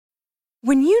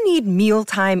When you need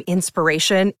mealtime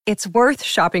inspiration, it's worth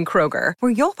shopping Kroger,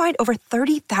 where you'll find over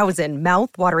 30,000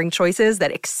 mouth-watering choices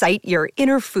that excite your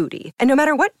inner foodie. And no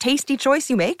matter what tasty choice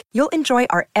you make, you'll enjoy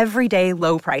our everyday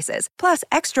low prices, plus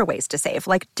extra ways to save,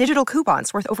 like digital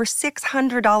coupons worth over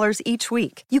 $600 each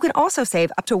week. You can also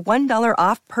save up to $1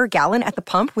 off per gallon at the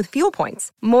pump with fuel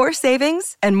points. More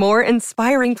savings and more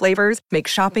inspiring flavors make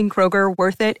shopping Kroger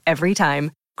worth it every time.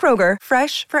 Kroger,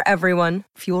 fresh for everyone.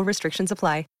 Fuel restrictions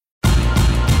apply.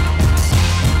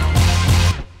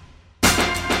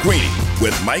 Greeny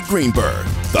with Mike Greenberg,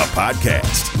 the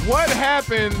podcast. What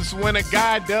happens when a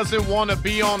guy doesn't want to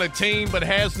be on a team but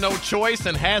has no choice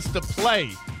and has to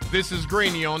play? This is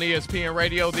Greeny on ESPN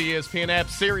Radio, the ESPN app,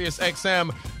 Sirius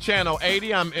XM, Channel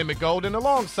 80. I'm Emmett Golden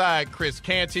alongside Chris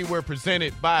Canty. We're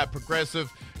presented by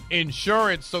Progressive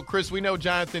Insurance. So, Chris, we know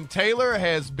Jonathan Taylor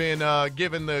has been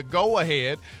given the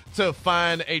go-ahead to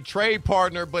find a trade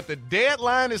partner, but the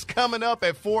deadline is coming up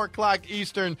at 4 o'clock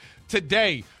Eastern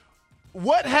today.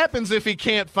 What happens if he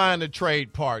can't find a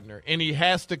trade partner and he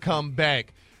has to come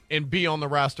back and be on the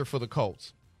roster for the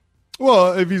Colts?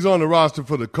 Well, if he's on the roster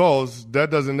for the Colts,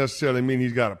 that doesn't necessarily mean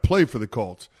he's got to play for the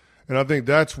Colts. And I think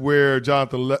that's where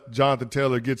Jonathan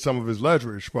Taylor gets some of his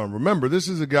leverage from. Remember, this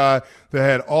is a guy that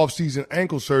had off-season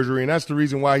ankle surgery, and that's the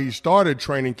reason why he started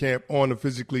training camp on the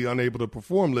physically unable to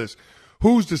perform list.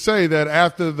 Who's to say that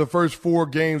after the first 4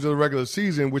 games of the regular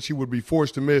season, which he would be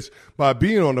forced to miss by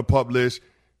being on the PUP list,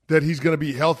 that he's going to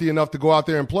be healthy enough to go out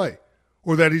there and play,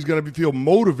 or that he's going to feel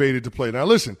motivated to play. Now,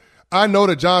 listen, I know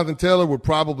that Jonathan Taylor would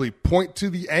probably point to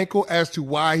the ankle as to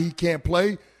why he can't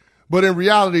play, but in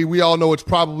reality, we all know it's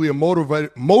probably a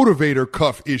motivator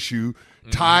cuff issue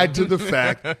tied to the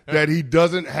fact that he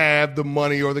doesn't have the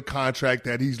money or the contract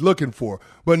that he's looking for.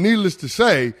 But needless to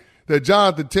say, that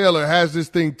Jonathan Taylor has this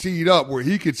thing teed up where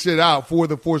he could sit out for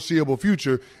the foreseeable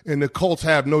future, and the Colts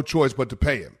have no choice but to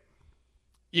pay him.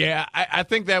 Yeah, I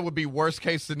think that would be worst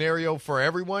case scenario for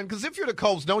everyone. Because if you're the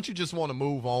Colts, don't you just want to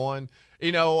move on?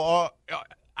 You know,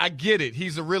 I get it.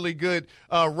 He's a really good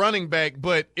running back.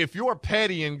 But if you're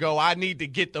petty and go, I need to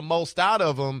get the most out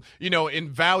of him, you know, in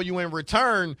value in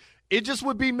return, it just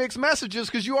would be mixed messages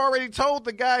because you already told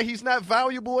the guy he's not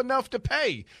valuable enough to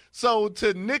pay. So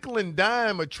to nickel and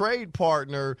dime a trade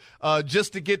partner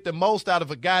just to get the most out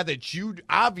of a guy that you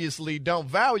obviously don't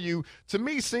value, to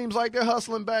me seems like they're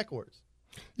hustling backwards.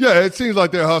 Yeah, it seems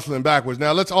like they're hustling backwards.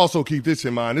 Now, let's also keep this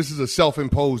in mind. This is a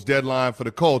self-imposed deadline for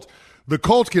the Colts. The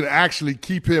Colts can actually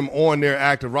keep him on their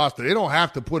active roster. They don't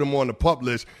have to put him on the PUP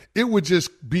list. It would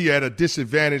just be at a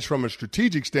disadvantage from a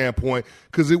strategic standpoint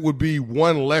because it would be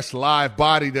one less live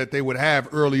body that they would have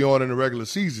early on in the regular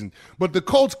season. But the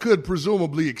Colts could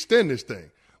presumably extend this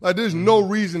thing. Like, there's no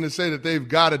reason to say that they've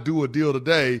got to do a deal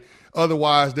today.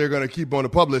 Otherwise, they're going to keep on the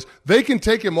PUP list. They can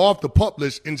take him off the PUP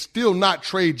list and still not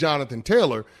trade Jonathan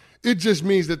Taylor. It just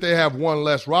means that they have one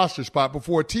less roster spot. But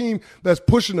for a team that's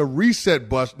pushing a reset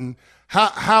button,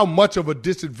 how much of a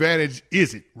disadvantage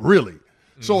is it, really?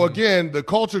 Mm-hmm. So, again, the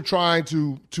Colts are trying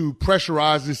to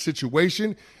pressurize this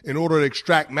situation in order to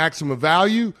extract maximum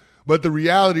value. But the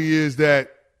reality is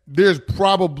that there's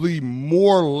probably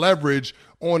more leverage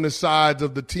on the sides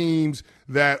of the teams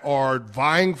that are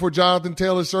vying for Jonathan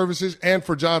Taylor's services and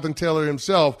for Jonathan Taylor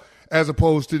himself as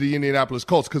opposed to the Indianapolis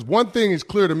Colts. Because one thing is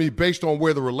clear to me based on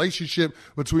where the relationship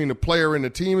between the player and the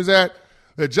team is at,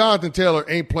 that Jonathan Taylor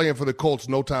ain't playing for the Colts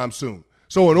no time soon.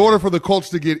 So in order for the Colts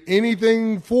to get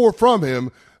anything from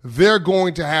him, they're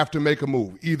going to have to make a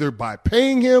move, either by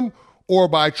paying him or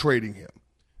by trading him.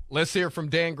 Let's hear from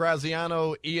Dan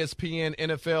Graziano, ESPN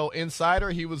NFL insider.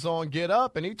 He was on Get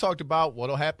Up, and he talked about what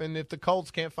will happen if the Colts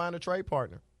can't find a trade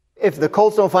partner. If the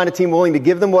Colts don't find a team willing to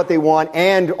give them what they want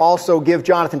and also give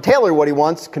Jonathan Taylor what he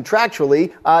wants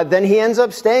contractually, then he ends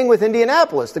up staying with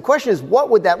Indianapolis. The question is, what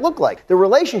would that look like? The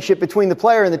relationship between the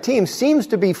player and the team seems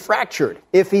to be fractured.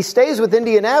 If he stays with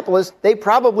Indianapolis, they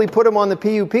probably put him on the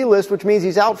PUP list, which means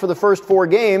he's out for the first 4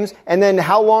 games. And then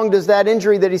how long does that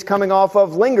injury that he's coming off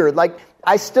of linger?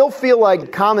 I still feel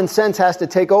like common sense has to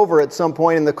take over at some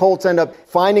point, and the Colts end up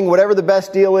finding whatever the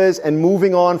best deal is and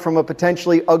moving on from a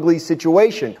potentially ugly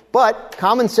situation. But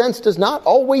common sense does not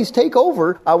always take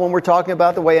over when we're talking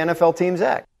about the way NFL teams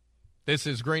act. This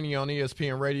is Greeny on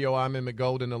ESPN Radio. I'm Emmett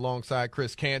Golden alongside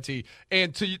Chris Canty.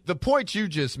 And to the point you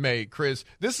just made, Chris,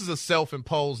 this is a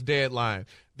self-imposed deadline.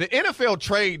 The NFL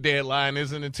trade deadline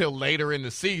isn't until later in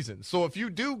the season. So if you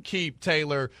do keep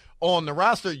Taylor on the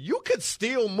roster, you could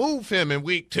still move him in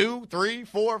week 2, 3,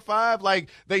 4, 5. Like,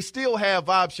 they still have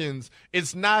options.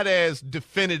 It's not as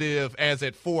definitive as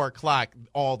at 4 o'clock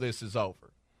all this is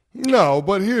over. No,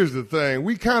 but here's the thing.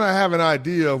 We kind of have an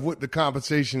idea of what the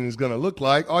compensation is going to look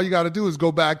like. All you got to do is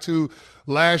go back to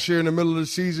last year in the middle of the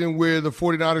season where the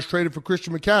 49ers traded for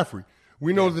Christian McCaffrey.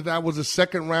 We know that was a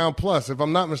second-round plus. If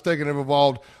I'm not mistaken, it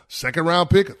involved second-round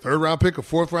pick, a third-round pick, a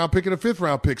fourth-round pick, and a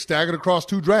fifth-round pick staggered across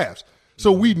 2 drafts.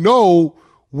 So we know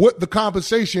what the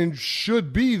compensation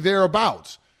should be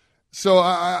thereabouts. So,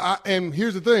 and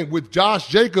here's the thing. With Josh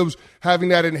Jacobs having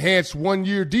that enhanced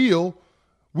 1-year deal,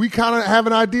 we kind of have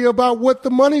an idea about what the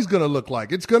money's going to look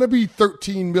like. It's going to be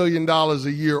 $13 million a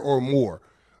year or more.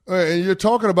 And you're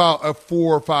talking about a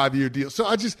 4 or 5 year deal.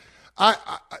 So this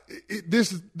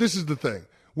is the thing.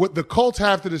 What the Colts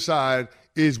have to decide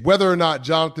is whether or not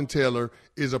Jonathan Taylor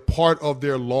is a part of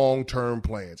their long-term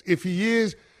plans. If he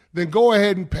is, then go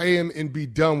ahead and pay him and be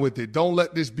done with it. Don't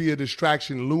let this be a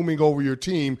distraction looming over your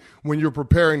team when you're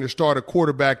preparing to start a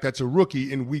quarterback that's a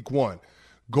rookie in week 1.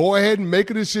 Go ahead and make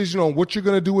a decision on what you're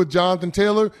going to do with Jonathan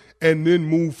Taylor and then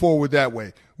move forward that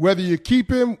way. Whether you keep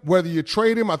him, whether you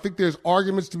trade him, I think there's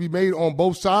arguments to be made on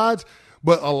both sides,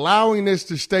 but allowing this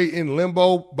to stay in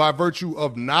limbo by virtue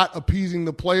of not appeasing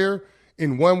the player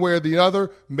in one way or the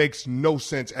other makes no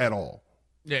sense at all.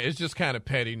 Yeah, it's just kind of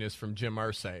pettiness from Jim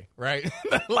Irsay, right?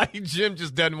 Like Jim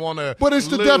just doesn't want to. But it's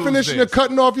the definition of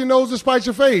cutting off your nose to spite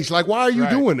your face. Like, why are you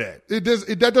doing that?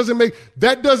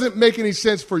 That doesn't make any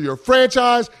sense for your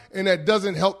franchise, and that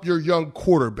doesn't help your young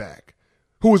quarterback,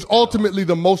 who is ultimately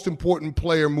the most important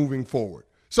player moving forward.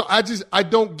 So I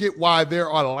don't get why they're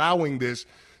allowing this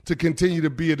to continue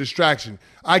to be a distraction.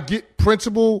 I get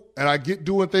principle and I get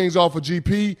doing things off of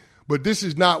GP. But this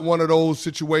is not one of those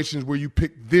situations where you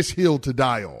pick this hill to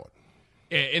die on.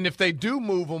 And if they do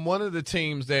move him, one of the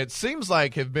teams that seems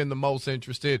like have been the most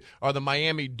interested are the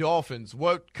Miami Dolphins.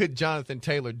 What could Jonathan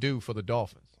Taylor do for the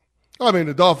Dolphins? I mean,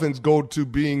 the Dolphins go to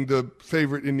being the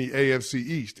favorite in the AFC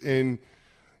East. And,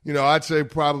 I'd say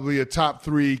probably a top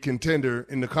 3 contender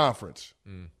in the conference.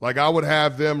 Like, I would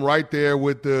have them right there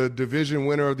with the division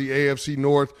winner of the AFC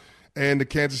North and the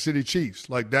Kansas City Chiefs.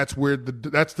 Like, that's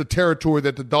the territory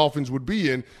that the Dolphins would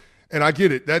be in. And I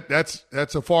get it. That's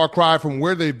a far cry from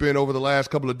where they've been over the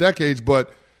last couple of decades,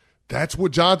 but that's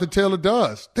what Jonathan Taylor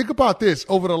does. Think about this.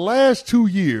 Over the last 2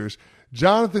 years,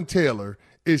 Jonathan Taylor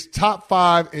is top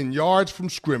 5 in yards from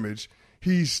scrimmage.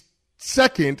 He's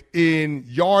second in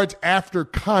yards after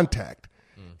contact,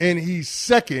 and he's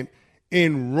second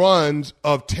in runs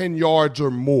of 10 yards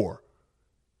or more.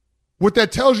 What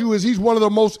that tells you is he's one of the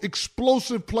most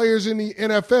explosive players in the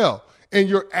NFL, and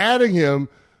you're adding him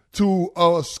to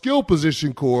a skill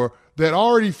position core that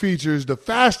already features the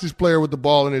fastest player with the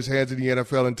ball in his hands in the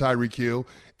NFL in Tyreek Hill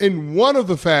and one of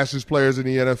the fastest players in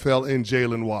the NFL in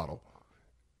Jalen Waddle.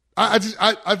 I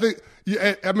think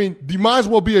you might as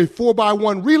well be a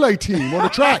 4x1 relay team on the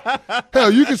track.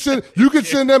 Hell, you could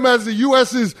send them as the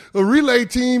U.S.'s relay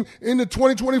team in the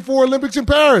 2024 Olympics in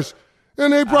Paris.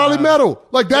 And they probably medal.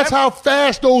 Like, that's how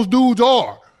fast those dudes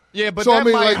are. Yeah, but so, that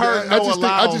might hurt Noah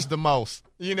Lyles the most.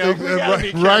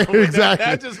 Right, exactly.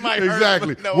 That just might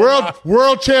hurt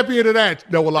world champion of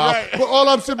that, Noah Lyles. Right. But all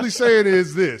I'm simply saying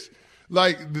is this.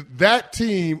 Like, that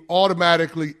team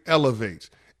automatically elevates.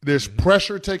 There's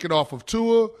pressure taken off of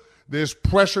Tua. There's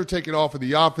pressure taken off of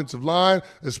the offensive line,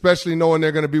 especially knowing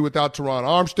they're going to be without Teron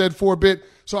Armstead for a bit.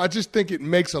 So I just think it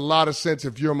makes a lot of sense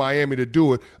if you're Miami to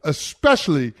do it,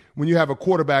 especially when you have a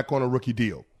quarterback on a rookie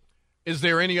deal. Is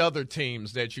there any other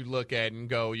teams that you look at and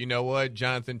go, you know what,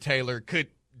 Jonathan Taylor could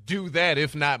do that,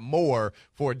 if not more,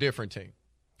 for a different team?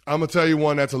 I'm going to tell you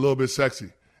one that's a little bit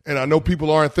sexy. And I know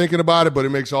people aren't thinking about it, but it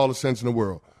makes all the sense in the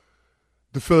world.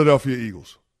 The Philadelphia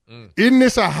Eagles. Isn't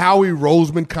this a Howie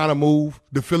Roseman kind of move,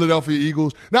 the Philadelphia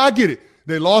Eagles? Now, I get it.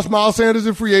 They lost Miles Sanders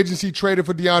in free agency, traded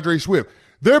for DeAndre Swift.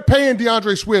 They're paying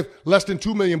DeAndre Swift less than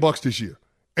 $2 million this year,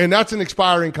 and that's an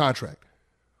expiring contract.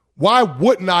 Why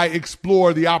wouldn't I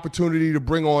explore the opportunity to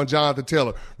bring on Jonathan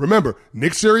Taylor? Remember,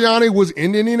 Nick Sirianni was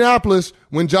in Indianapolis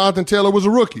when Jonathan Taylor was a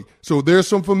rookie, so there's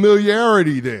some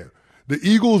familiarity there. The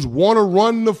Eagles want to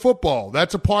run the football.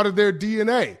 That's a part of their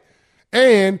DNA.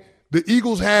 And the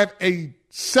Eagles have a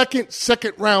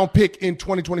second round pick in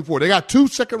 2024. They got 2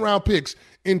 second-round picks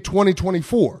in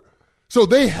 2024. So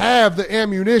they have the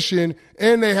ammunition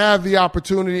and they have the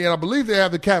opportunity, and I believe they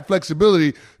have the cap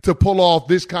flexibility to pull off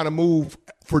this kind of move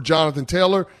for Jonathan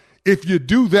Taylor. If you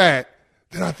do that,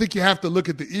 then I think you have to look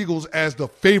at the Eagles as the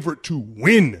favorite to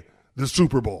win the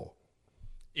Super Bowl.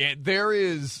 Yeah,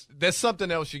 there's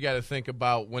something else you got to think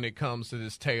about when it comes to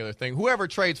this Taylor thing. Whoever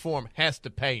trades for him has to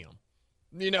pay him.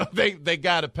 They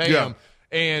got to pay him.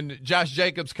 and Josh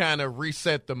Jacobs kind of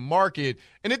reset the market.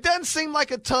 And it doesn't seem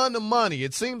like a ton of money.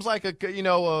 It seems like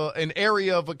an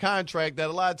area of a contract that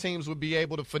a lot of teams would be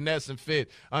able to finesse and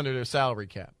fit under their salary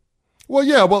cap. Well,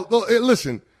 yeah. Well,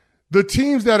 listen, the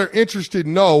teams that are interested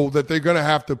know that they're going to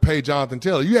have to pay Jonathan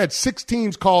Taylor. You had 6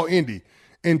 teams call Indy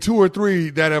and 2 or 3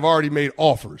 that have already made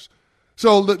offers.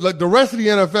 So the rest of the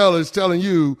NFL is telling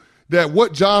you that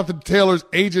what Jonathan Taylor's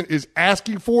agent is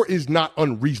asking for is not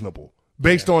unreasonable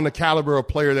based on the caliber of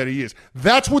player that he is.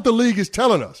 That's what the league is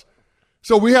telling us.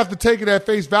 So we have to take it at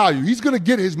face value. He's going to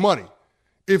get his money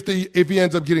if he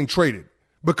ends up getting traded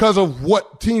because of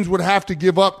what teams would have to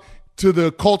give up to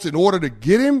the Colts in order to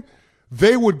get him.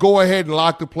 They would go ahead and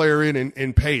lock the player in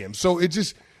and pay him. So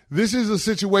this is a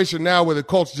situation now where the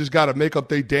Colts just got to make up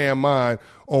their damn mind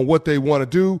on what they want to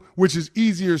do, which is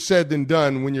easier said than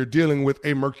done when you're dealing with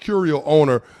a mercurial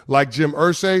owner like Jim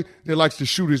Irsay that likes to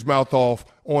shoot his mouth off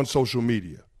on social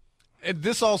media. And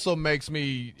this also makes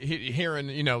me, hearing,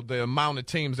 the amount of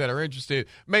teams that are interested,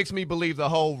 makes me believe the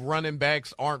whole running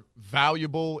backs aren't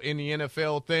valuable in the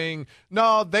NFL thing.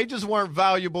 No, they just weren't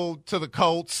valuable to the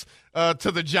Colts,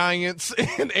 to the Giants,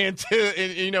 and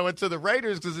to the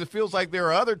Raiders, because it feels like there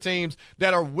are other teams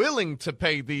that are willing to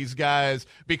pay these guys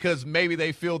because maybe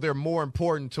they feel they're more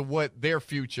important to what their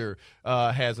future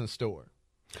has in store.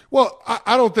 Well,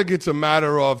 I don't think it's a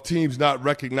matter of teams not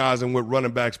recognizing what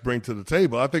running backs bring to the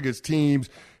table. I think it's teams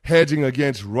hedging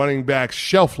against running back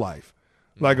shelf life.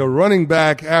 Like a running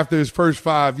back after his first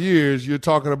 5 years, you're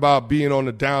talking about being on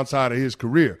the downside of his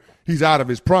career. He's out of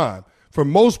his prime. For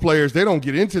most players, they don't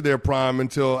get into their prime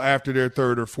until after their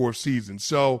 3rd or 4th season.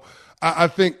 So I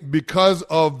think because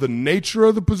of the nature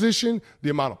of the position,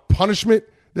 the amount of punishment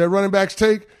that running backs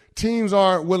take, teams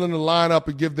aren't willing to line up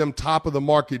and give them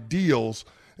top-of-the-market deals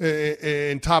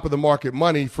and top-of-the-market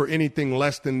money for anything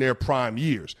less than their prime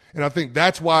years. And I think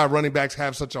that's why running backs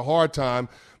have such a hard time,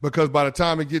 because by the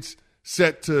time it gets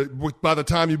by the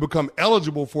time you become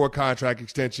eligible for a contract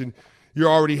extension, you're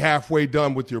already halfway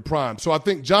done with your prime. So I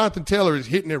think Jonathan Taylor is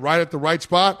hitting it right at the right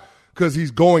spot because he's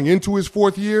going into his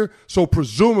 4th year. So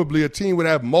presumably a team would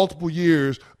have multiple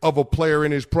years of a player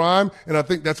in his prime. And I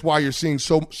think that's why you're seeing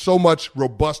so much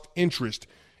robust interest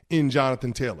in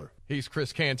Jonathan Taylor. He's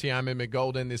Chris Canty. I'm Emmett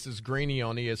Golden. This is Greeny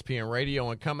on ESPN Radio.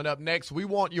 And coming up next, we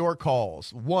want your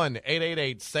calls.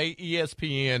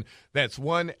 1-888-SAY-ESPN. That's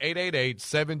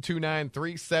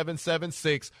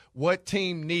 1-888-729-3776. What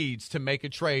team needs to make a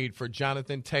trade for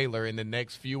Jonathan Taylor in the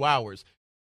next few hours?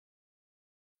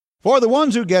 For the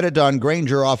ones who get it done,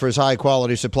 Grainger offers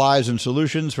high-quality supplies and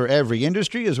solutions for every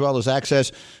industry, as well as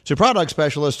access to product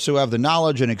specialists who have the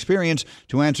knowledge and experience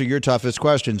to answer your toughest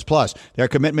questions. Plus, their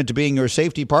commitment to being your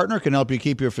safety partner can help you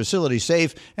keep your facility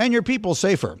safe and your people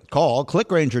safer. Call,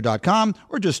 clickgrainger.com,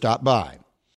 or just stop by.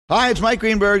 Hi, it's Mike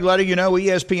Greenberg letting you know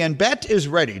ESPN Bet is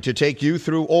ready to take you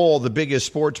through all the biggest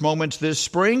sports moments this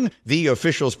spring. The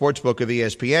official sportsbook of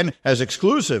ESPN has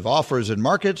exclusive offers and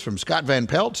markets from Scott Van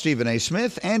Pelt, Stephen A.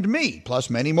 Smith, and me, plus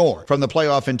many more. From the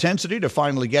playoff intensity to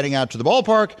finally getting out to the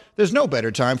ballpark, there's no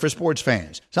better time for sports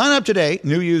fans. Sign up today.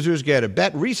 New users get a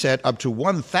bet reset up to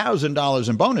 $1,000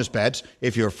 in bonus bets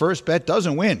if your first bet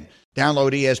doesn't win.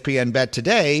 Download ESPN Bet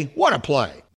today. What a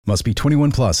play. Must be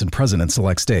 21 plus and present in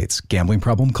select states. Gambling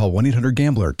problem? Call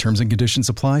 1-800-GAMBLER. Terms and conditions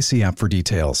apply. See app for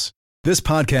details. This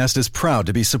podcast is proud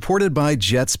to be supported by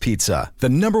Jets Pizza, the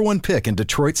 #1 pick in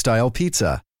Detroit-style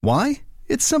pizza. Why?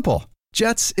 It's simple.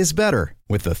 Jets is better.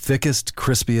 With the thickest,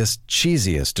 crispiest,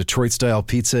 cheesiest Detroit-style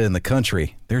pizza in the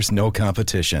country, there's no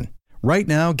competition. Right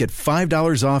now, get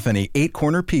 $5 off any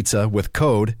 8-corner pizza with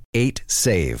code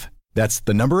 8SAVE. That's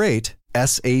the number 8,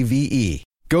 SAVE.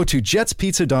 Go to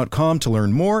jetspizza.com to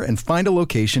learn more and find a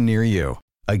location near you.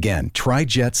 Again, try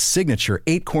Jet's signature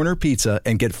 8-corner pizza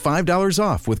and get $5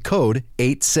 off with code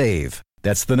 8SAVE.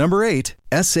 That's the number 8,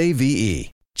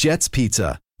 SAVE. Jet's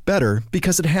Pizza. Better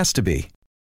because it has to be.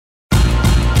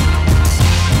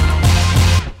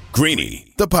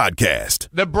 Greeny, the podcast.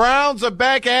 The Browns are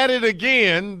back at it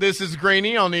again. This is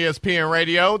Greeny on ESPN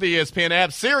Radio, the ESPN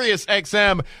app, Sirius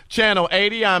XM, Channel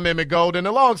 80. I'm Emmett Golden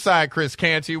alongside Chris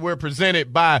Canty. We're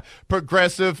presented by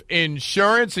Progressive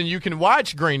Insurance, and you can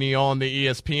watch Greeny on the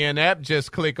ESPN app.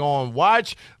 Just click on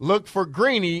Watch, look for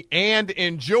Greeny, and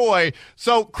enjoy.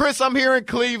 So, Chris, I'm here in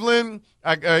Cleveland.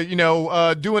 Do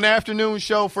an afternoon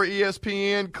show for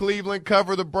ESPN, Cleveland,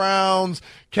 cover the Browns,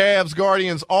 Cavs,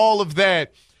 Guardians, all of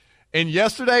that. And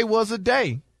yesterday was a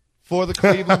day for the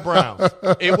Cleveland Browns.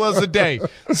 It was a day.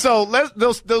 So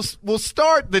we'll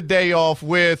start the day off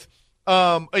with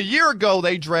a year ago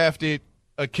they drafted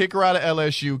a kicker out of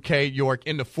LSU, Cade York,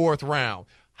 in the 4th round.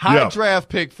 High draft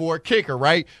pick for a kicker,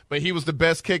 right? But he was the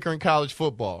best kicker in college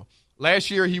football.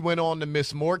 Last year, he went on to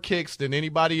miss more kicks than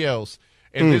anybody else.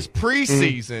 And this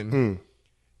preseason,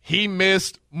 he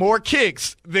missed more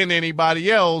kicks than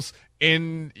anybody else.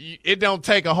 And it don't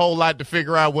take a whole lot to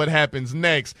figure out what happens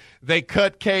next. They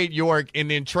cut Cade York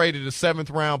and then traded a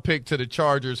 7th-round pick to the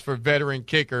Chargers for veteran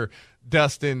kicker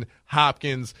Dustin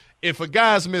Hopkins. If a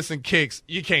guy's missing kicks,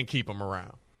 you can't keep him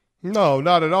around. No,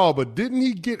 not at all. But didn't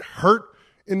he get hurt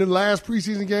in the last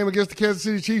preseason game against the Kansas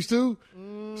City Chiefs too?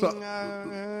 So it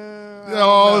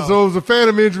was a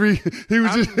phantom injury. He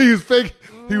was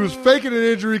faking an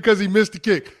injury because he missed the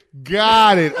kick.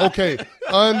 Got it. Okay,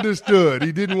 understood.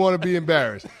 He didn't want to be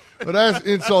embarrassed. But that's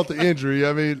insult to injury.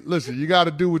 I mean, listen, you got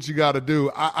to do what you got to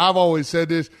do. I've always said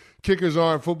this. Kickers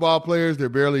aren't football players. They're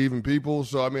barely even people.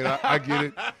 So, I mean, I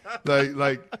get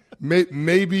it.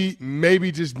 Maybe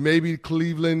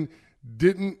Cleveland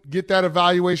didn't get that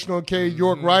evaluation on Cade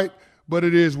York right, but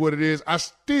it is what it is. I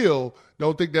still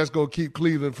don't think that's going to keep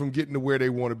Cleveland from getting to where they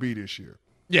want to be this year.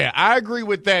 Yeah, I agree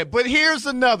with that. But here's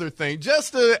another thing.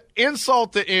 Just to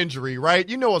insult the injury, right?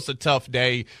 You know it's a tough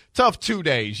day, tough 2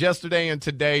 days, yesterday and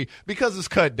today, because it's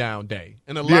cut down day.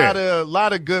 And a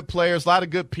lot of good players, a lot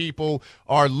of good people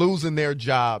are losing their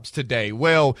jobs today.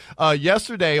 Well,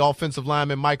 yesterday, offensive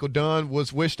lineman Michael Dunn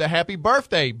was wished a happy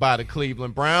birthday by the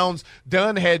Cleveland Browns.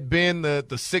 Dunn had been the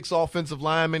 6th offensive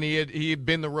lineman. He had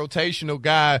been the rotational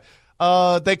guy.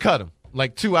 They cut him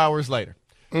like 2 hours later.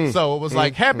 So it was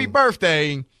like, happy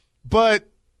birthday, but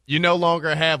you no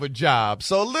longer have a job.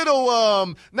 So not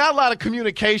a lot of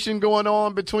communication going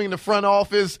on between the front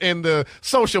office and the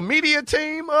social media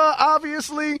team,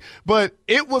 obviously, but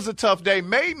it was a tough day.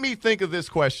 Made me think of this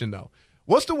question, though.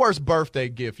 What's the worst birthday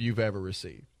gift you've ever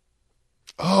received?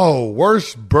 Oh,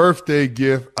 worst birthday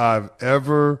gift I've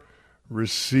ever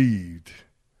received.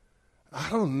 I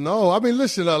don't know. I mean,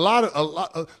 listen,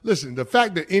 listen, the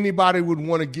fact that anybody would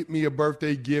want to get me a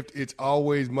birthday gift, it's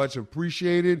always much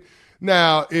appreciated.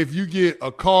 Now, if you get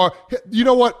a car, you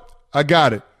know what? I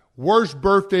got it. Worst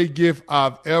birthday gift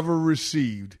I've ever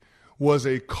received was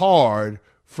a card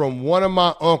from one of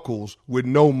my uncles with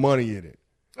no money in it.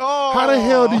 Oh. How the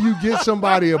hell do you get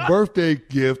somebody a birthday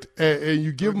gift and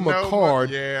you give them a card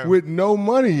with no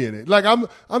money in it? Like I'm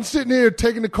sitting here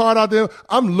taking the card out there.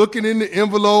 I'm looking in the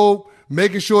envelope,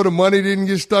 making sure the money didn't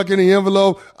get stuck in the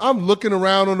envelope. I'm looking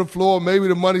around on the floor. Maybe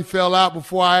the money fell out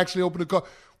before I actually opened the card.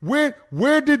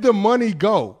 Where did the money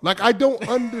go? Like, I don't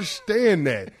understand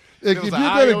that. Like, if you're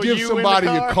going to give somebody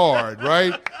a card,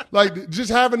 right? Like, just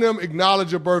having them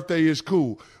acknowledge your birthday is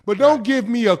cool. But don't give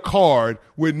me a card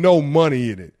with no money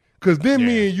in it, because then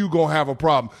me and you going to have a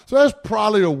problem. So that's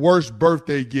probably the worst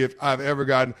birthday gift I've ever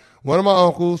gotten. One of my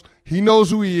uncles, he knows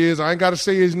who he is. I ain't got to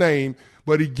say his name.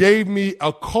 But he gave me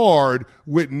a card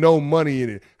with no money in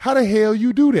it. How the hell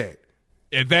you do that?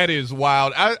 Yeah, that is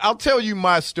wild. I'll tell you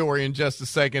my story in just a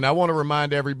second. I want to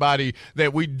remind everybody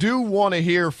that we do want to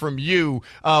hear from you.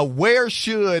 Where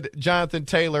should Jonathan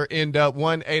Taylor end up?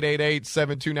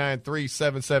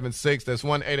 1-888-729-3776. That's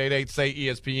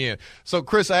 1-888-SAY-ESPN. So,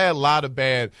 Chris, I had a lot of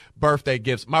bad birthday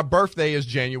gifts. My birthday is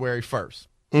January 1st.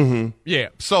 Mm-hmm. Yeah.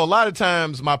 So a lot of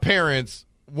times my parents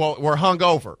were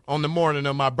hungover on the morning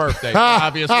of my birthday for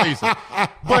obvious reasons.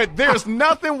 But there's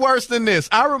nothing worse than this.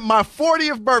 My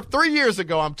 40th birthday, 3 years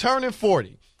ago, I'm turning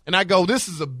 40. And I go, this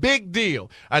is a big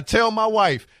deal. I tell my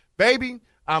wife, baby,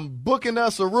 I'm booking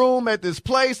us a room at this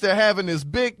place. They're having this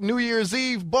big New Year's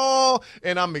Eve ball,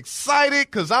 and I'm excited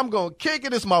because I'm going to kick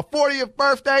it. It's my 40th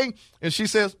birthday. And she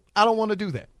says, I don't want to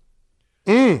do that.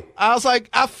 I was like,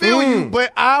 I feel you,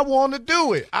 but I want to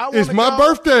do it. It's my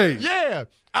birthday. Yeah.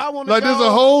 I want to like, there's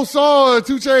a whole song,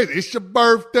 2 Chainz, it's your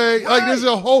birthday. Right. Like,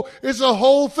 it's a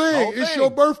whole thing. It's your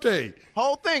birthday.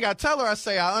 Whole thing. I tell her, I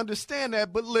say, I understand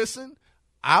that, but listen,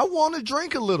 I want to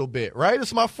drink a little bit, right?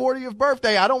 It's my 40th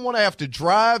birthday. I don't want to have to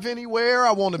drive anywhere.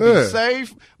 I want to be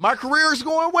safe. My career is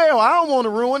going well. I don't want to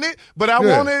ruin it, but I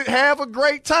want to have a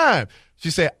great time.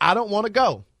 She said, I don't want to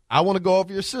go. I want to go over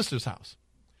to your sister's house.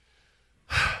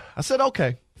 I said,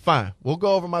 okay, fine. We'll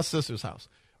go over to my sister's house.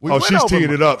 She's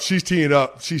teeing it up. She's teeing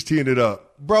it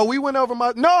up. Bro, we went over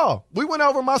my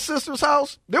sister's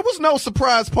house. There was no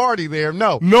surprise party there.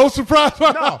 No. No surprise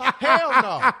party? No. Hell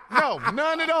no. No,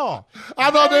 none at all. I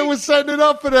thought they were setting it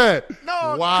up for that.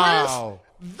 No, wow.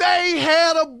 Chris, they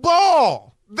had a ball.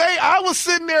 I was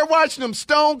sitting there watching them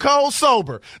stone cold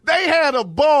sober. They had a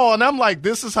ball, and I'm like,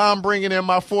 this is how I'm bringing in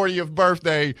my 40th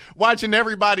birthday, watching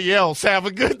everybody else have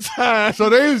a good time. So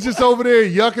they was just over there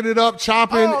yucking it up,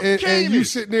 chopping, and you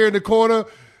sitting there in the corner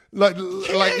like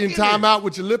in timeout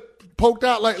with your lip poked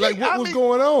out? Like what was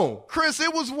going on? Chris,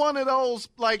 it was one of those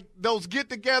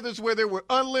get-togethers where there were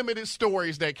unlimited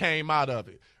stories that came out of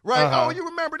it. Right? Uh-huh. Oh, you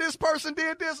remember this person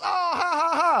did this? Oh, ha,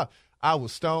 ha, ha. I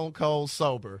was stone cold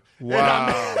sober.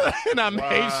 Wow. And I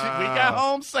made sure we got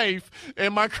home safe,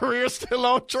 and my career's still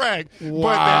on track. Wow.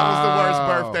 But that was the worst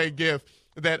birthday gift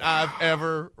that I've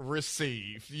ever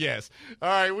received. Yes. All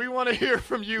right, we want to hear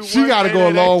from you. She got to go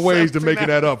a long ways to making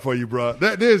that up for you, bro.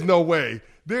 There's no way.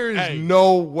 There is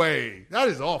no way. That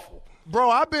is awful. Bro,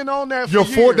 I've been on that for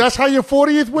years. That's how your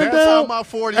 40th went down? That's how my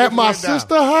 40th At my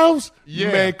sister's house?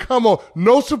 Yeah. Man, come on.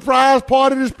 No surprise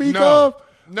party to speak of?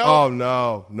 No. Oh,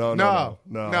 no.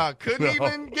 Couldn't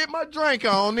even get my drink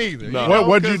on either. No. You know,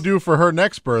 What'd you do for her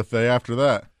next birthday after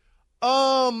that?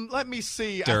 Let me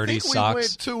see. Dirty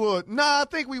socks. I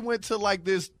think we went to like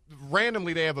this.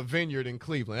 Randomly, they have a vineyard in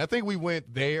Cleveland. I think we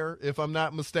went there, if I'm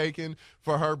not mistaken,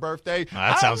 for her birthday.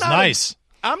 That sounds nice.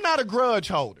 I'm not a grudge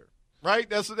holder, right?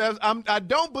 I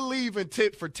don't believe in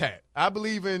tit for tat. I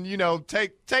believe in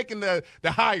taking the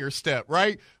higher step,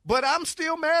 right? But I'm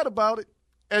still mad about it,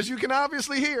 as you can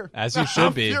obviously hear. As you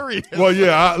should be. Furious. Well,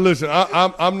 yeah. Listen,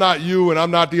 I'm not you, and I'm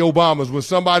not the Obamas. When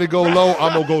somebody go low,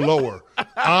 I'm gonna go lower.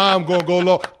 I'm gonna go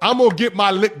low. I'm gonna get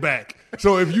my lick back.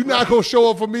 So if you're not gonna show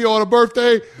up for me on a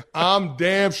birthday, I'm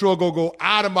damn sure gonna go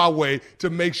out of my way to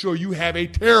make sure you have a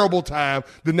terrible time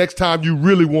the next time you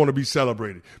really want to be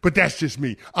celebrated. But that's just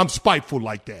me. I'm spiteful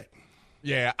like that.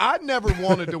 Yeah, I never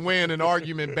wanted to win an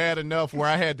argument bad enough where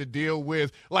I had to deal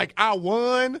with, like, I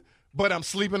won, but I'm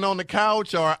sleeping on the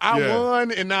couch, or I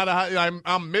won and now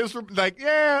I'm miserable. Like,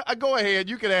 yeah, go ahead.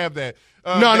 You can have that.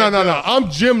 No.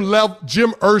 I'm Jim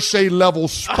Irsay level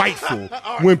spiteful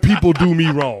when people do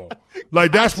me wrong.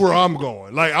 Like, that's where I'm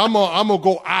going. Like, I'm gonna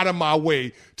go out of my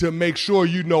way to make sure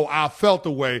you know I felt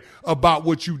the way about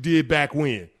what you did back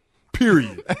when.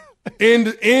 Period.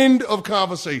 End of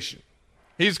conversation.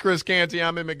 He's Chris Canty.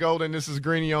 I'm Emmett Golden. This is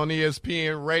Greeny on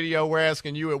ESPN Radio. We're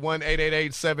asking you at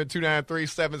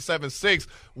 1-888-729-3776,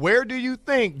 where do you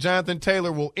think Jonathan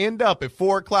Taylor will end up at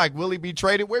 4 o'clock? Will he be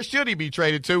traded? Where should he be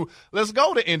traded to? Let's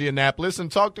go to Indianapolis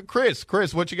and talk to Chris.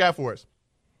 Chris, what you got for us?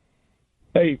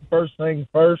 Hey, first things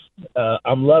first,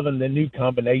 I'm loving the new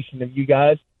combination of you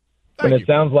guys. Thank When you. it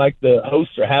sounds like the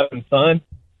hosts are having fun,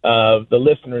 the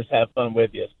listeners have fun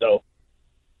with you. So,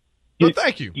 Well,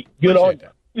 thank you. Good on Appreciate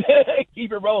that.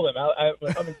 Keep it rolling.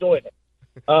 I'm enjoying it.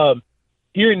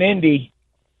 Here in Indy,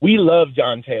 we love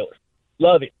John Taylor.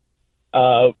 Love it.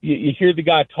 You hear the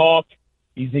guy talk.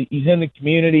 He's in the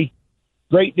community.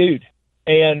 Great dude.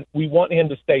 And we want him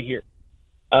to stay here.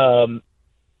 I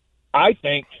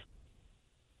think,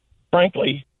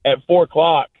 frankly, at 4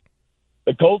 o'clock,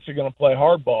 the Colts are going to play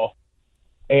hardball,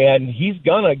 and he's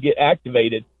going to get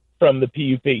activated from the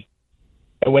PUP.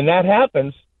 And when that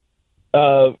happens,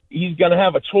 he's going to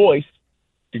have a choice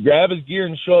to grab his gear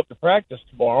and show up to practice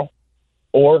tomorrow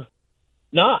or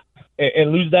not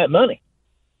and lose that money.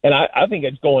 And I think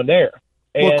it's going there.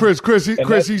 Well, Chris,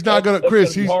 he's not going to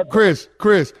 –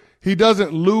 Chris, he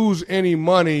doesn't lose any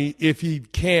money if he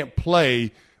can't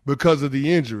play because of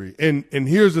the injury. And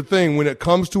here's the thing. When it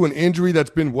comes to an injury that's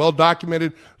been well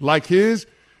documented like his,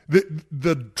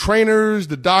 the trainers,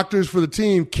 the doctors for the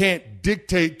team can't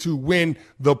dictate to when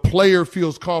the player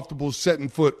feels comfortable setting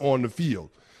foot on the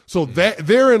field. So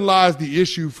therein lies the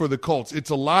issue for the Colts. It's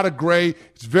a lot of gray.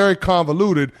 It's very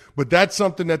convoluted, but that's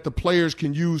something that the players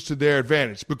can use to their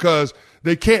advantage because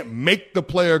they can't make the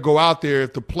player go out there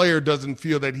if the player doesn't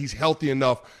feel that he's healthy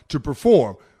enough to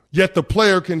perform. Yet the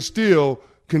player can still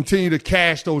continue to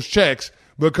cash those checks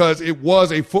because it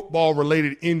was a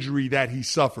football-related injury that he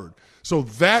suffered. So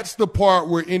that's the part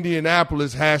where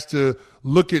Indianapolis has to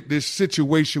look at this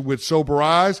situation with sober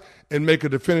eyes and make a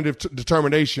definitive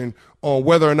determination on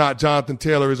whether or not Jonathan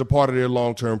Taylor is a part of their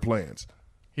long-term plans.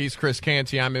 He's Chris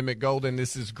Canty. I'm Emmett Golden.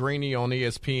 This is Greeny on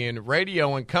ESPN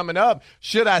Radio. And coming up,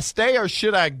 should I stay or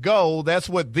should I go? That's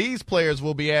what these players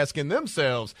will be asking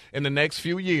themselves in the next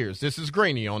few years. This is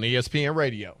Greeny on ESPN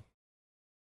Radio.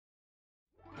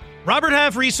 Robert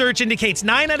Half research indicates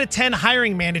 9 out of 10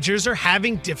 hiring managers are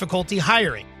having difficulty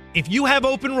hiring. If you have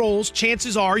open roles,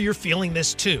 chances are you're feeling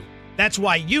this too. That's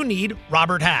why you need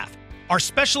Robert Half. Our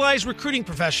specialized recruiting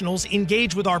professionals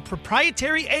engage with our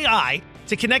proprietary AI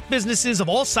to connect businesses of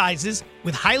all sizes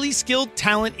with highly skilled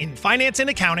talent in finance and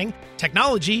accounting,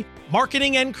 technology,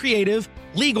 marketing and creative,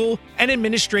 legal, and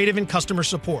administrative and customer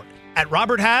support. At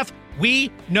Robert Half,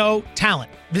 we know talent.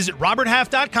 Visit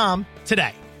roberthalf.com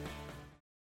today.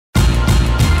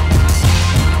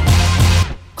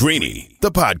 Greeny,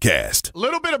 the podcast.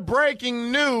 Little bit of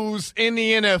breaking news in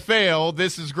the NFL.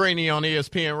 This is Greeny on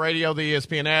ESPN Radio, the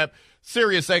ESPN app.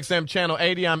 Sirius XM Channel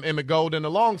 80. I'm Emmett Golden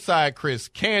alongside Chris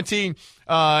Canty,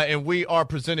 and we are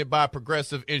presented by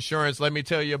Progressive Insurance. Let me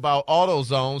tell you about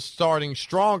AutoZone. Starting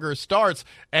stronger starts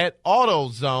at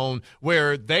AutoZone,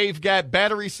 where they've got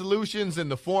battery solutions in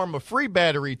the form of free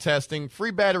battery testing,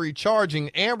 free battery charging,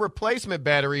 and replacement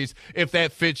batteries if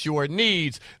that fits your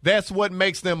needs. That's what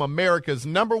makes them America's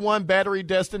 #1 battery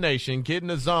destination. Get in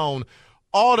the zone.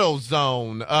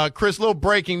 AutoZone. Chris, little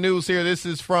breaking news here. This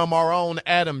is from our own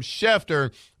Adam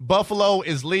Schefter. Buffalo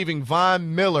is leaving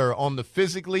Von Miller on the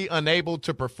physically unable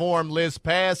to perform list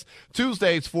past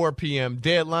Tuesday's 4 p.m.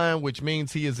 deadline, which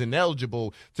means he is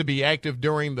ineligible to be active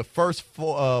during the first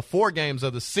four games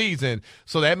of the season.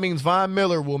 So that means Von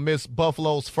Miller will miss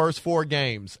Buffalo's first 4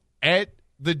 games at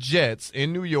the Jets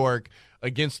in New York,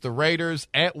 against the Raiders,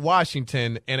 at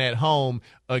Washington, and at home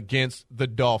against the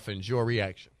Dolphins. Your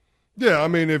reaction? Yeah, I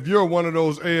mean, if you're one of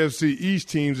those AFC East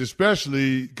teams,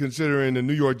 especially considering the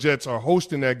New York Jets are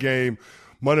hosting that game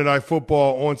Monday Night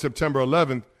Football on September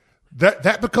 11th,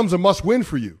 that becomes a must-win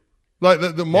for you. Like,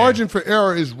 the margin for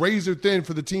error is razor thin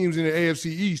for the teams in the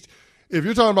AFC East. If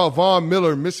you're talking about Von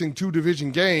Miller missing 2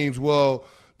 division games, well,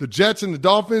 the Jets and the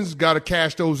Dolphins got to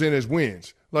cash those in as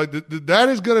wins. Like, that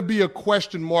is going to be a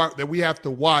question mark that we have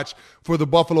to watch for the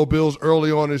Buffalo Bills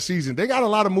early on in the season. They got a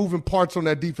lot of moving parts on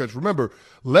that defense. Remember,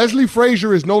 Leslie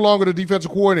Frazier is no longer the defensive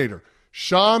coordinator.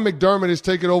 Sean McDermott is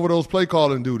taking over those play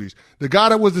calling duties. The guy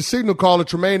that was the signal caller,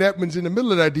 Tremaine Edmonds, in the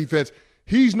middle of that defense,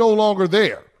 he's no longer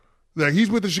there. Like, he's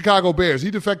with the Chicago Bears.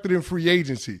 He defected in free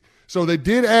agency. So they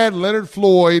did add Leonard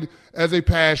Floyd as a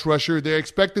pass rusher. They're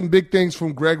expecting big things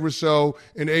from Greg Rousseau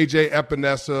and A.J.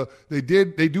 Epinesa.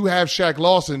 They do have Shaq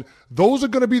Lawson. Those are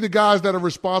going to be the guys that are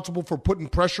responsible for putting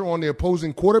pressure on the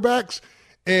opposing quarterbacks.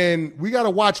 And we got to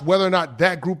watch whether or not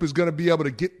that group is going to be able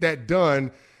to get that done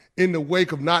in the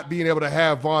wake of not being able to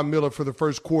have Von Miller for the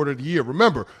first quarter of the year.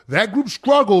 Remember, that group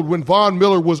struggled when Von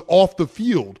Miller was off the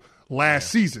field last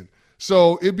season.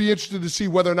 So it'd be interesting to see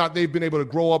whether or not they've been able to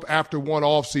grow up after one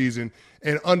offseason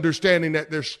and understanding that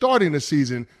they're starting the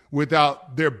season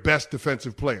without their best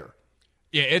defensive player.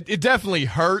 Yeah, it definitely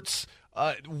hurts.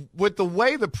 With the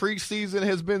way the preseason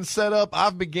has been set up,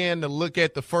 I've began to look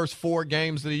at the first 4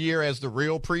 games of the year as the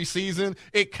real preseason.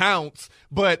 It counts,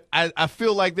 but I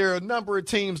feel like there are a number of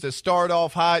teams that start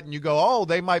off hot and you go, oh,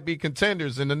 they might be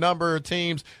contenders, and a number of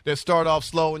teams that start off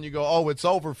slow and you go, oh, it's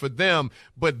over for them.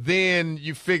 But then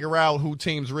you figure out who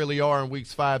teams really are in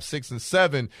weeks 5, 6, and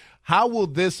 7. How will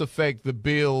this affect the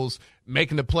Bills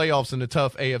making the playoffs in the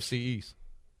tough AFC East?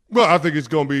 Well, I think it's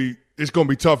going to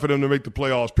be tough for them to make the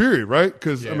playoffs, period, right?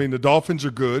 Because, I mean, the Dolphins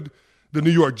are good. The New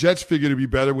York Jets figure to be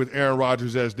better with Aaron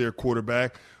Rodgers as their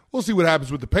quarterback. We'll see what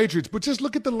happens with the Patriots. But just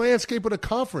look at the landscape of the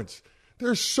conference.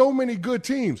 There's so many good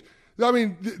teams. I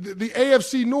mean, the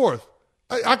AFC North,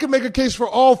 I can make a case for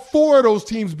all 4 of those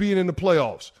teams being in the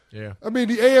playoffs. Yeah. I mean,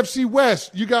 the AFC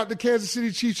West, you got the Kansas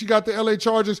City Chiefs, you got the LA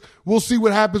Chargers. We'll see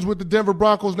what happens with the Denver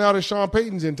Broncos now that Sean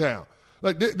Payton's in town.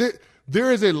 Like,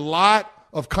 there is a lot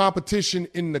of competition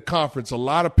in the conference, a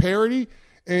lot of parity.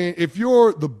 And if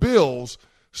you're the Bills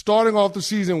starting off the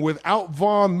season without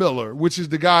Von Miller, which is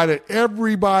the guy that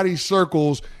everybody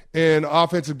circles in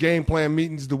offensive game plan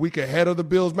meetings the week ahead of the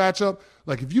Bills matchup,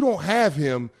 like, if you don't have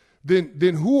him,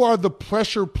 then who are the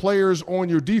pressure players on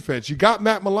your defense? You got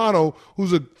Matt Milano,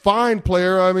 who's a fine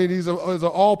player. I mean, he's an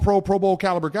all-pro, Pro Bowl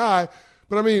caliber guy.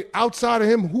 But, I mean, outside of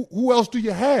him, who else do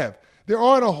you have? There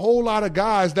aren't a whole lot of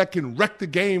guys that can wreck the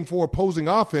game for opposing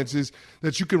offenses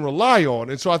that you can rely on.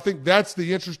 And so I think that's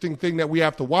the interesting thing that we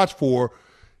have to watch for.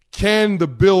 Can the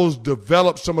Bills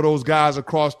develop some of those guys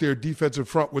across their defensive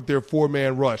front with their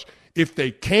 4-man rush? If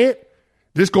they can't,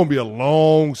 this is going to be a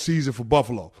long season for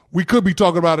Buffalo. We could be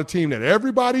talking about a team that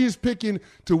everybody is picking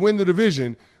to win the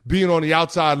division being on the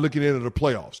outside looking into the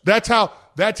playoffs. That's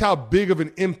how big of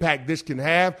an impact this can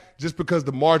have, just because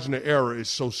the margin of error is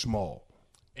so small.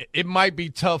 It might be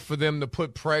tough for them to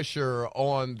put pressure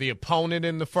on the opponent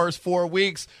in the first 4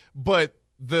 weeks, but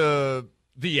the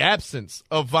absence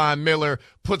of Von Miller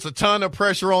puts a ton of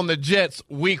pressure on the Jets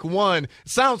week 1.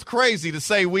 Sounds crazy to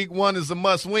say week 1 is a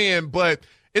must-win, but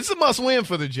it's a must-win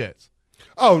for the Jets.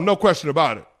 Oh, no question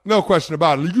about it. No question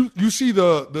about it. You see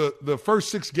the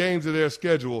first 6 games of their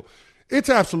schedule. It's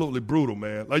absolutely brutal,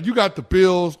 man. Like, you got the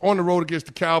Bills on the road against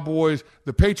the Cowboys,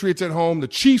 the Patriots at home, the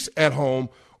Chiefs at home,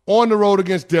 on the road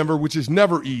against Denver, which is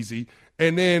never easy,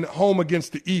 and then home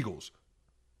against the Eagles.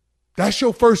 That's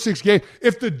your first 6 games.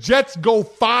 If the Jets go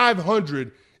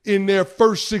 500 in their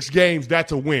first 6 games,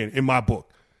 that's a win in my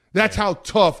book. That's how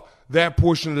tough that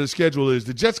portion of the schedule is.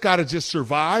 The Jets got to just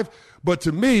survive. But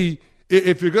to me,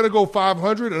 if you're going to go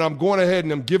 500 and I'm going ahead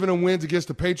and I'm giving them wins against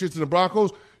the Patriots and the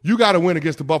Broncos, you got to win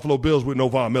against the Buffalo Bills with no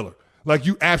Von Miller. Like,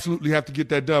 you absolutely have to get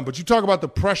that done. But you talk about the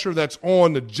pressure that's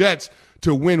on the Jets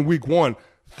to win week 1.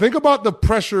 Think about the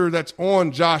pressure that's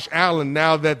on Josh Allen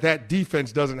now that that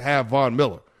defense doesn't have Von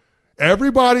Miller.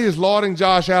 Everybody is lauding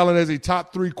Josh Allen as a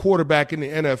top 3 quarterback in the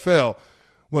NFL.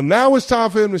 Well, now it's time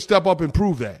for him to step up and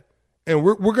prove that. And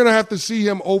we're going to have to see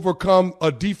him overcome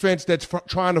a defense that's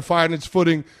trying to find its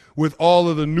footing with all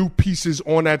of the new pieces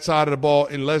on that side of the ball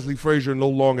and Leslie Frazier no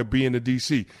longer being the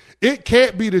DC. It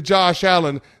can't be the Josh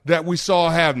Allen that we saw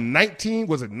have 19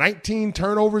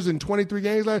 turnovers in 23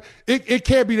 games last? It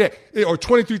can't be that. Or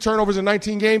 23 turnovers in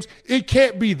 19 games. It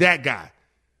can't be that guy.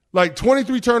 Like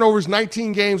 23 turnovers,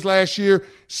 19 games last year,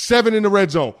 7 in the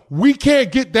red zone. We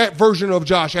can't get that version of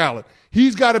Josh Allen.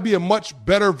 He's got to be a much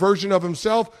better version of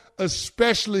himself,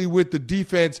 especially with the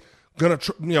defense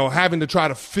having to try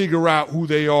to figure out who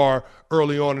they are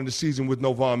early on in the season with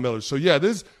no Von Miller. So, yeah,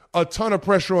 there's a ton of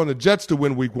pressure on the Jets to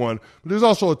win week 1, but there's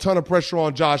also a ton of pressure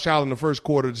on Josh Allen the first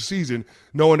quarter of the season,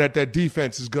 knowing that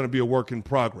defense is going to be a work in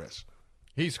progress.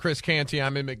 He's Chris Canty.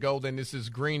 I'm Emmett Golden. This is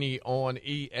Greeny on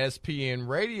ESPN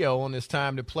Radio. And it's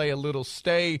time to play a little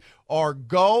Stay or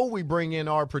Go. We bring in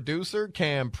our producer,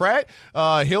 Cam Pratt.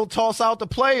 He'll toss out the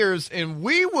players, and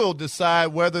we will decide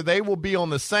whether they will be on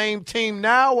the same team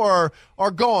now or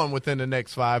are gone within the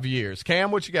next 5 years.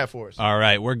 Cam, what you got for us? All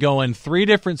right, we're going 3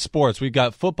 different sports. We've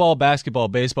got football, basketball,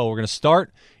 baseball. We're going to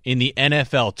start in the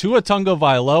NFL. Tua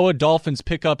Tagovailoa, Dolphins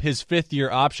pick up his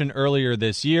 5th-year option earlier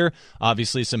this year.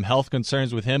 Obviously, some health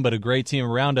concerns with him, but a great team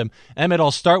around him. Emmett,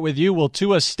 I'll start with you. Will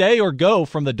Tua stay or go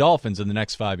from the Dolphins in the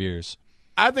next 5 years?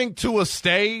 I think Tua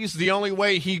stays. The only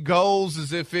way he goes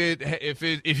is if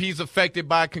he's affected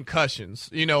by concussions.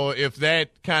 If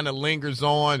that kind of lingers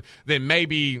on, then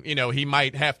maybe, he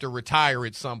might have to retire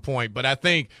at some point. But I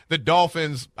think the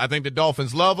Dolphins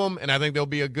love him, and I think they'll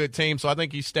be a good team. So I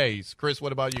think he stays. Chris,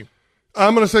 what about you?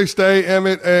 I'm going to say stay,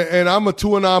 Emmett, and I'm a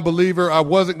Tua non-believer. I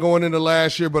wasn't going into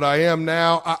last year, but I am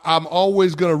now. I'm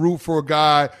always going to root for a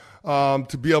guy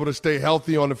to be able to stay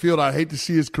healthy on the field. I hate to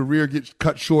see his career get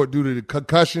cut short due to the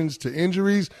concussions, to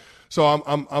injuries. So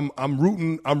I'm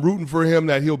rooting for him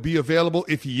that he'll be available.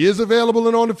 If he is available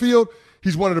and on the field,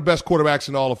 he's one of the best quarterbacks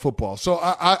in all of football. So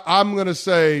I'm going to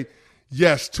say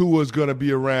yes, Tua is going to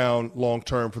be around long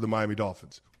term for the Miami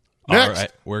Dolphins. Next. All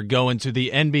right, we're going to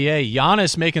the NBA.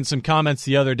 Giannis making some comments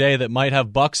the other day that might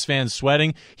have Bucks fans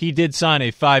sweating. He did sign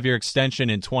a 5-year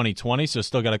extension in 2020, so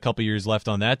still got a couple years left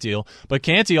on that deal. But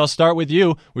Canty, I'll start with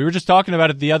you. We were just talking about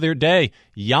it the other day.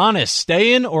 Giannis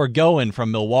staying or going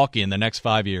from Milwaukee in the next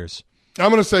 5 years?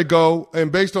 I'm going to say go,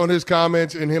 and based on his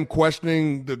comments and him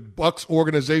questioning the Bucks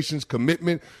organization's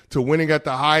commitment to winning at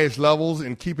the highest levels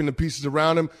and keeping the pieces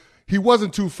around him, he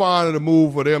wasn't too fond of the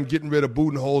move of them getting rid of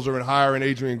Budenholzer and hiring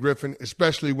Adrian Griffin,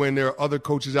 especially when there are other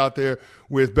coaches out there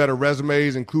with better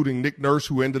resumes, including Nick Nurse,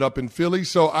 who ended up in Philly.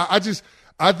 So I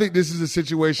think this is a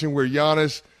situation where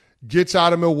Giannis gets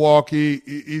out of Milwaukee.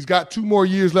 He's got 2 more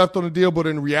years left on the deal, but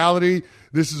in reality,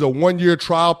 this is a 1-year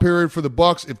trial period for the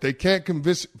Bucks. If they can't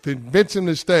convince him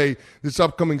to stay this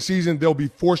upcoming season, they'll be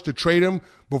forced to trade him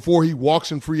before he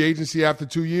walks in free agency after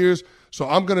 2 years. So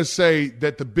I'm going to say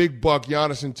that the big buck,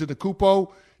 Giannis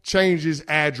Antetokounmpo, changes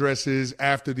addresses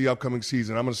after the upcoming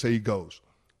season. I'm going to say he goes.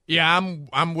 Yeah,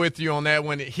 I'm with you on that.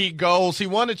 When he goes, he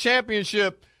won a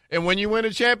championship. And when you win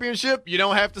a championship, you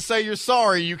don't have to say you're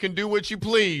sorry. You can do what you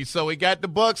please. So he got the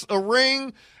Bucks a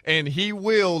ring, and he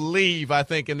will leave, I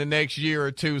think, in the next year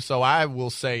or two. So I will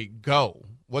say go.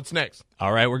 What's next?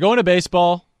 All right, we're going to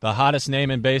baseball. The hottest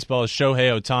name in baseball is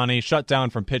Shohei Ohtani, shut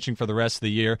down from pitching for the rest of the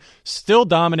year. Still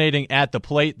dominating at the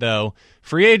plate, though.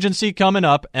 Free agency coming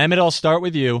up. Emmett, I'll start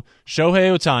with you.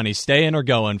 Shohei Ohtani, staying or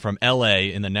going from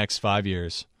L.A. in the next 5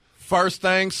 years? First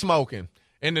thing, smoking.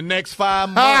 In the next 5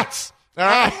 months. All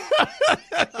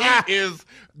right. He is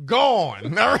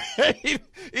gone. All right.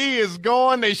 He is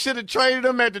gone. They should have traded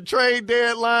him at the trade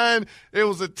deadline. It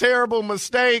was a terrible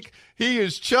mistake. He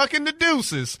is chucking the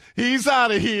deuces. He's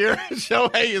out of here.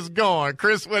 Shohei is gone.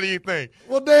 Chris, what do you think?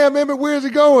 Well, damn, Emmett, where's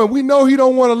he going? We know he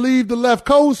don't want to leave the left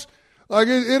coast. Like,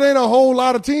 it ain't a whole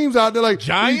lot of teams out there. Like,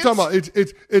 Giants? What are you talking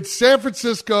about? It's San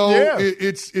Francisco. Yeah.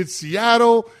 It's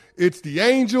Seattle. It's the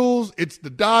Angels. It's the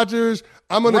Dodgers.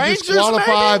 I'm going to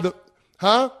disqualify maybe?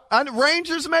 Huh?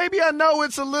 Rangers, maybe? I know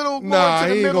it's a little more nah, to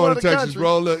the he ain't middle going of to the Texas, country.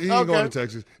 bro. Look, he ain't going to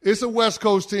Texas. It's a West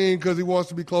Coast team because he wants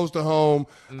to be close to home.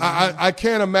 Mm-hmm. I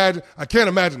can't imagine. I can't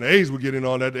imagine the A's would get in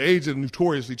on that. The A's are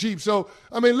notoriously cheap. So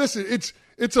I mean, listen,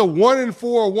 it's a 1 in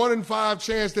 4, 1 in 5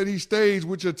 chance that he stays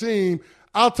with your team.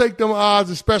 I'll take them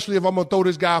odds, especially if I'm going to throw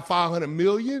this guy $500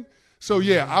 million. So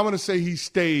yeah, I'm going to say he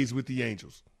stays with the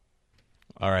Angels.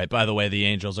 All right. By the way, the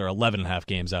Angels are 11.5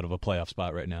 games out of a playoff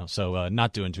spot right now, so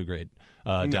not doing too great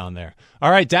down there.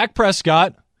 All right, Dak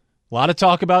Prescott. A lot of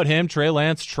talk about him. Trey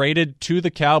Lance traded to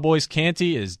the Cowboys.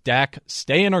 Canty, is Dak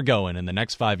staying or going in the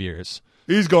next 5 years?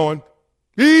 He's going.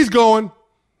 He's going.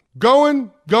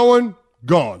 Going.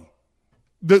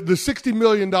 The $60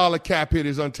 million cap hit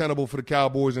is untenable for the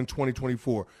Cowboys in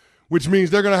 2024, which means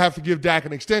they're going to have to give Dak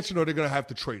an extension or they're going to have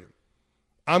to trade him.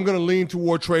 I'm going to lean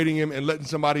toward trading him and letting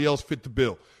somebody else fit the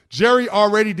bill. Jerry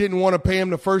already didn't want to pay him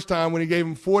the first time when he gave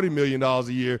him $40 million a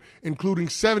year, including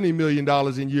 $70 million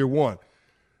in year one.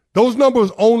 Those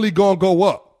numbers only going to go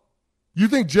up. You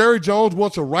think Jerry Jones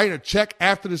wants to write a check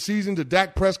after the season to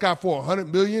Dak Prescott for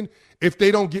 $100 million if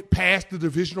they don't get past the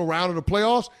divisional round of the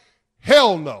playoffs?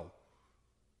 Hell no.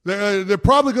 They're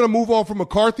probably going to move on from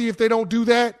McCarthy if they don't do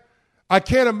that. I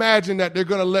can't imagine that they're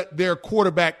going to let their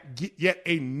quarterback get yet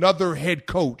another head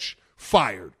coach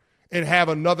fired and have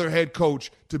another head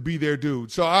coach to be their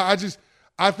dude. So I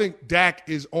think Dak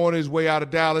is on his way out of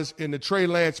Dallas, and the Trey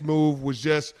Lance move was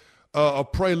just a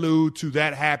prelude to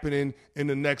that happening in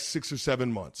the next 6 or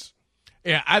 7 months.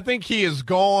 Yeah, I think he is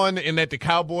gone and that the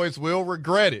Cowboys will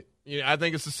regret it. I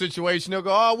think it's a situation they'll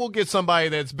go, we'll get somebody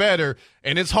that's better,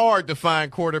 and it's hard to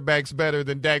find quarterbacks better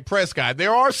than Dak Prescott.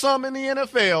 There are some in the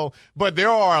NFL, but there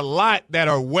are a lot that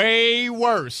are way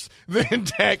worse than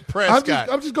Dak Prescott.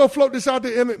 I'm just going to float this out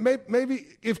there. Maybe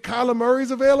if Kyler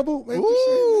Murray's available,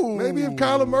 maybe if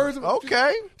Kyler Murray's available.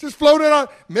 Okay. Just float it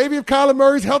out. Maybe if Kyler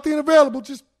Murray's healthy and available,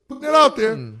 just put that out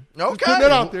there. Okay. Just put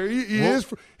that out there.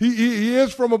 He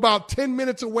is from about 10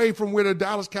 minutes away from where the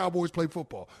Dallas Cowboys play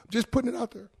football. Just putting it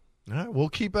out there. All right, we'll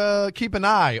keep an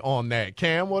eye on that.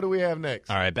 Cam, what do we have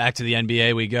next? All right, back to the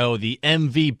NBA we go. The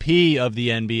MVP of the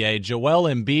NBA, Joel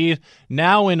Embiid,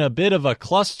 now in a bit of a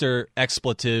cluster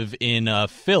expletive in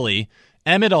Philly.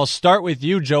 Emmett, I'll start with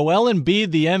you. Joel Embiid,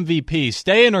 the MVP,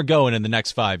 staying or going in the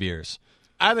next 5 years?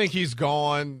 I think he's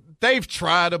gone. They've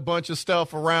tried a bunch of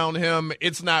stuff around him.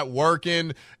 It's not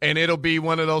working, and it'll be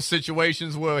one of those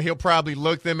situations where he'll probably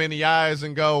look them in the eyes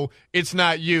and go, it's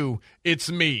not you,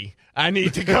 it's me. I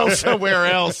need to go somewhere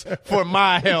else for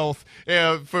my health,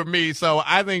 for me. So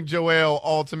I think Joel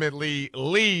ultimately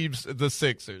leaves the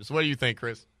Sixers. What do you think,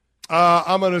 Chris?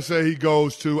 I'm going to say he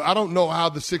goes to – I don't know how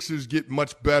the Sixers get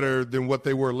much better than what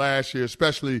they were last year,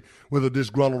 especially with a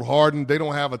disgruntled Harden. They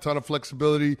don't have a ton of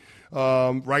flexibility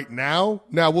right now.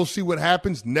 Now, we'll see what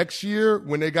happens next year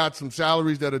when they got some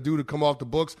salaries that are due to come off the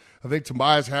books. I think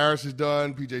Tobias Harris is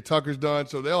done. P.J. Tucker's done.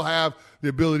 So they'll have the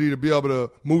ability to be able to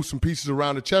move some pieces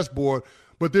around the chessboard.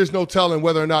 But there's no telling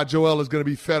whether or not Joel is going to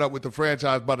be fed up with the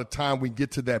franchise by the time we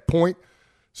get to that point.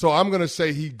 So I'm going to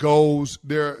say he goes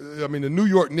there. I mean, the New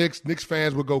York Knicks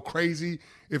fans would go crazy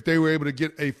if they were able to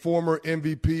get a former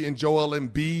MVP in Joel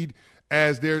Embiid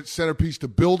as their centerpiece to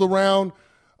build around.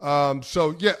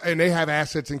 So, yeah, and they have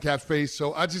assets in cap space.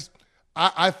 So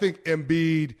I think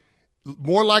Embiid,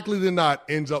 more likely than not,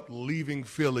 ends up leaving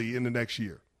Philly in the next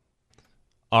year.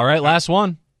 All right, last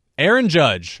one. Aaron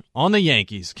Judge on the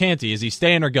Yankees. Canty, is he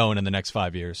staying or going in the next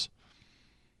 5 years?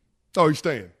 Oh, he's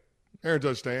staying. Aaron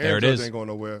Judge staying. Aaron Judge ain't going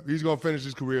nowhere. He's going to finish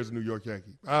his career as a New York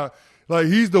Yankee.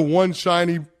 He's the one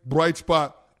shiny, bright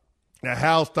spot that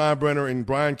Hal Steinbrenner and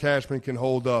Brian Cashman can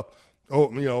hold up.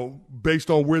 Based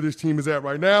on where this team is at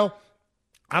right now,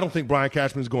 I don't think Brian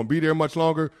Cashman is going to be there much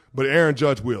longer, but Aaron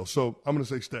Judge will. So I'm going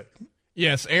to say stay.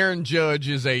 Yes, Aaron Judge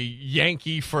is a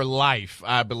Yankee for life,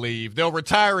 I believe. They'll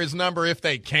retire his number if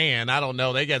they can. I don't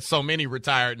know. They got so many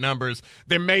retired numbers.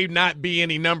 There may not be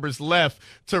any numbers left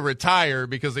to retire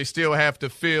because they still have to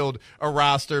field a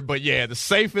roster. But, yeah, the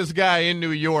safest guy in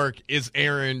New York is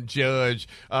Aaron Judge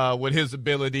with his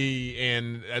ability,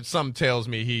 and something tells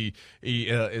me he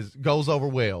goes over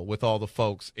well with all the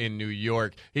folks in New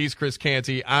York. He's Chris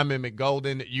Canty. I'm Emmett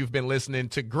Golden. You've been listening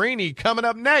to Greeny. Coming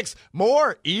up next,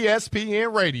 more ESPN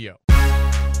Radio.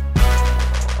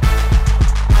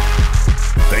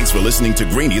 Thanks for listening to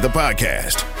Greeny, the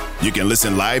podcast. You can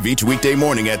listen live each weekday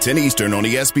morning at 10 Eastern on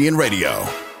ESPN Radio.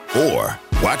 Or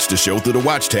watch the show through the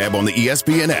Watch tab on the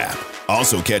ESPN app.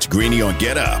 Also catch Greeny on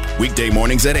Get Up, weekday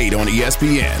mornings at 8 on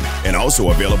ESPN. And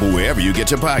also available wherever you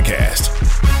get your podcast.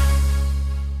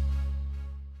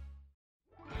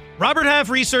 Robert Half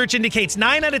research indicates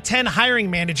 9 out of 10 hiring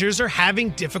managers are having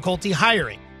difficulty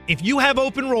hiring. If you have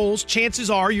open roles, chances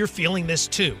are you're feeling this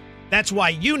too. That's why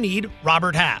you need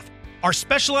Robert Half. Our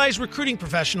specialized recruiting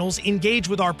professionals engage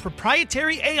with our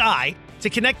proprietary AI to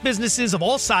connect businesses of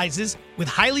all sizes with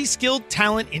highly skilled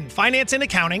talent in finance and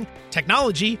accounting,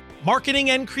 technology, marketing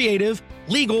and creative,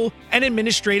 legal, and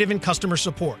administrative and customer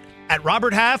support. At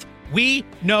Robert Half, we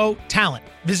know talent.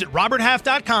 Visit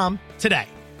roberthalf.com today.